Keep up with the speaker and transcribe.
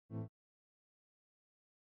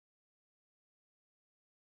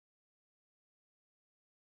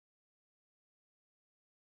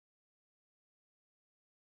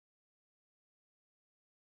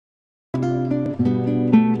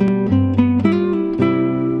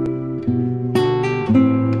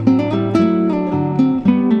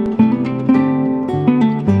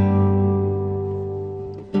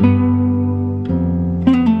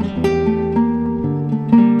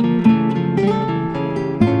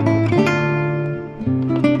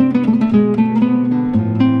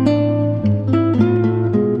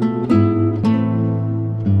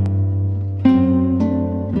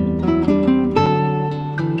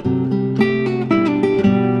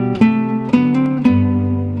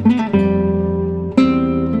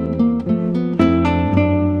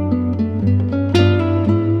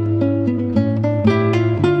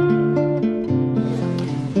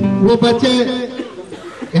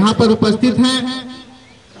पर उपस्थित हैं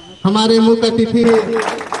हमारे मुख्य अतिथि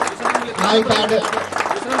आई कार्ड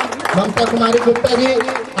ममता कुमारी गुप्ता जी,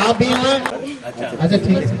 आप भी हैं? अच्छा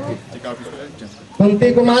ठीक है।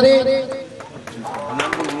 कुंती कुमारी,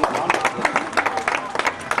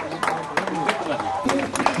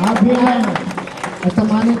 आप भी हैं?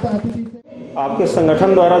 सम्मानित अतिथि आपके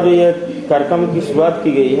संगठन द्वारा जो ये कार्यक्रम की शुरुआत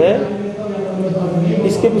की गई है,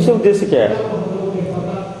 इसके पीछे उद्देश्य क्या है?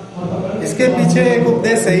 इसके पीछे एक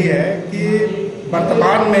उद्देश्य यही है कि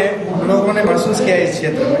वर्तमान में लोगों ने महसूस किया इस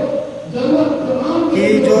क्षेत्र में कि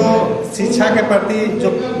जो शिक्षा के प्रति जो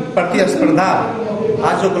प्रतिस्पर्धा,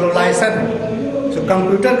 आज जो ग्लोबलाइजेशन है, जो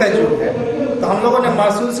कंप्यूटर का युग है, तो हम लोगों ने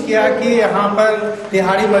महसूस किया कि यहाँ पर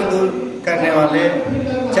दिहाड़ी मजदूर करने वाले,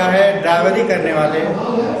 चाहे ड्राइवरी करने वाले,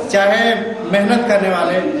 चाहे मेहनत करने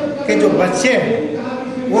वाले के जो बच्चे हैं,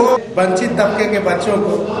 वो वंचित तबके के बच्चों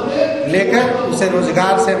को लेकर उसे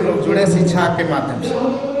रोजगार से हम लोग जुड़े शिक्षा के माध्यम से।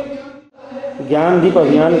 ज्ञान दीप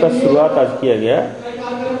अभियान का शुरुआत आज किया गया,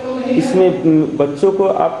 इसमें बच्चों को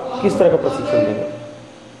आप किस तरह का प्रशिक्षण देंगे?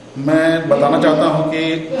 मैं बताना चाहता हूं कि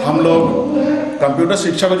हम लोग कंप्यूटर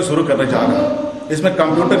शिक्षा को जो शुरू करने जा रहे हैं, इसमें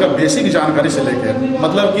कंप्यूटर का बेसिक जानकारी से लेकर,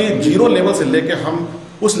 मतलब कि जीरो लेवल से लेकर हम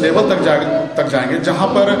उस लेवल तक जाएंगे जहां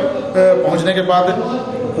पर पहुंचने के बाद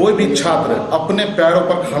कोई भी छात्र अपने पैरों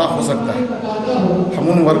पर खड़ा हो सकता है। हम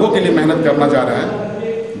उन वर्गों के लिए मेहनत करना जा रहे हैं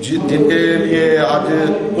जिनके लिए आज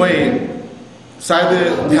कोई शायद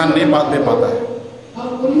ध्यान नहीं दे पाता है।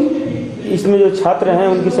 इसमें जो छात्र हैं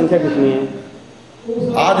उनकी संख्या कितनी है?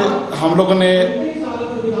 आज हम लोगों ने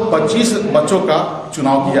 25 बच्चों का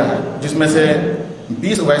चुनाव किया है, जिसमें से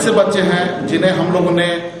 20 वैसे बच्चे हैं जिन्हें हम लोगों ने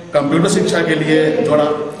कंप्यूटर शिक्षा के लिए जोड़ा,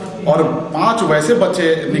 और 5 वैसे बच्चे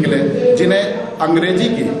निकले जिन्हें अंग्रेजी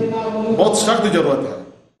की बहुत सख्त जरूरत है।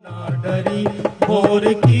 भोर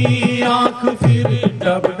की आंख फिर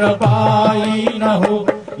डबडबाई न हो,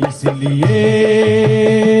 इसलिए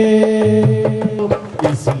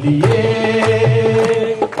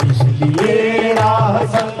राह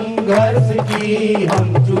संघर्ष की हम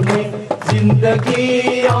चुने,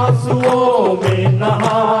 जिंदगी आंसुओं में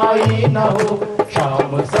नहाई न हो,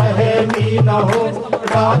 शाम सहमी न हो,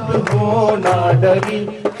 रात हो ना डरी,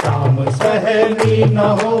 शाम सहमी न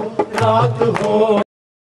हो, रात हो।